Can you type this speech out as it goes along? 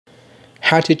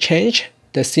how to change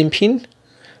the SIM pin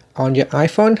on your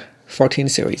iPhone 14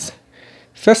 series.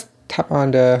 First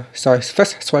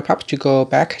swipe up to go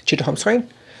back to the home screen.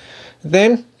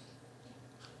 Then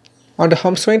on the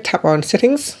home screen, tap on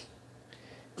Settings.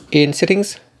 In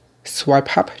Settings,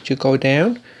 swipe up to go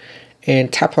down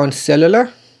and tap on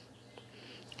Cellular.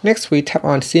 Next, we tap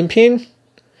on SIM pin.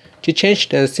 To change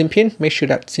the SIM pin, make sure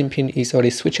that SIM pin is already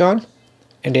switched on,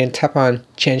 and then tap on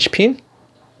Change Pin.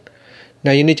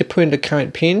 Now you need to put in the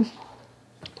current pin,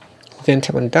 then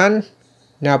tap on Done.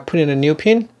 Now put in a new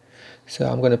pin. So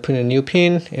I'm going to put in a new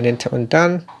pin and then tap on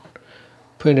Done.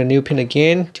 Put in a new pin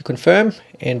again to confirm,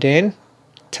 and then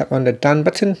tap on the Done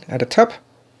button at the top.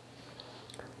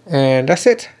 And that's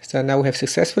it. So now we have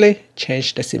successfully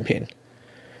changed the SIM pin.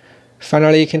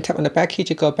 Finally, you can tap on the back key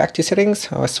to go back to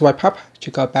Settings, or swipe up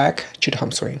to go back to the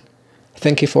home screen.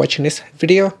 Thank you for watching this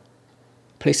video.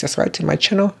 Please subscribe to my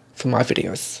channel for more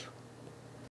videos.